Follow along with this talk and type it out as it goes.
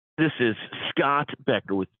This is Scott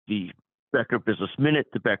Becker with the Becker Business Minute,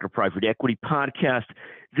 the Becker Private Equity Podcast.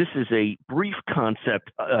 This is a brief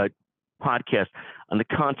concept podcast on the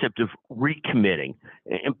concept of recommitting.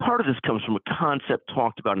 And part of this comes from a concept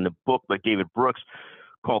talked about in a book by David Brooks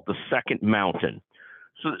called The Second Mountain.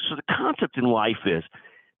 So the concept in life is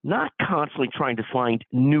not constantly trying to find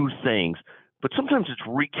new things, but sometimes it's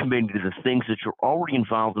recommitting to the things that you're already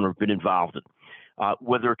involved in or have been involved in,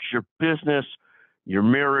 whether it's your business, your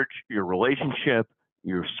marriage, your relationship,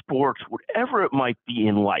 your sports, whatever it might be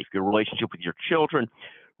in life, your relationship with your children.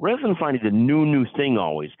 Rather than finding the new thing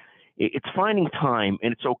always, it's finding time,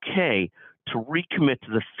 and it's okay to recommit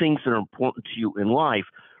to the things that are important to you in life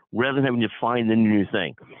rather than having to find the new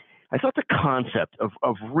thing. I thought the concept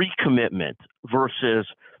of recommitment versus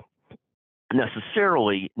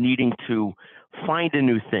necessarily needing to find a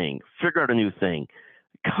new thing, figure out a new thing,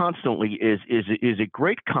 constantly is a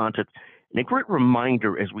great concept and a great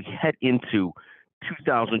reminder as we head into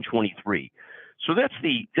 2023. So that's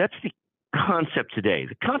the concept today.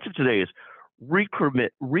 The concept today is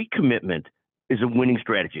recommitment is a winning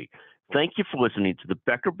strategy. Thank you for listening to the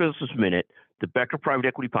Becker Business Minute, the Becker Private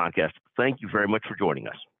Equity Podcast. Thank you very much for joining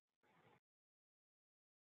us.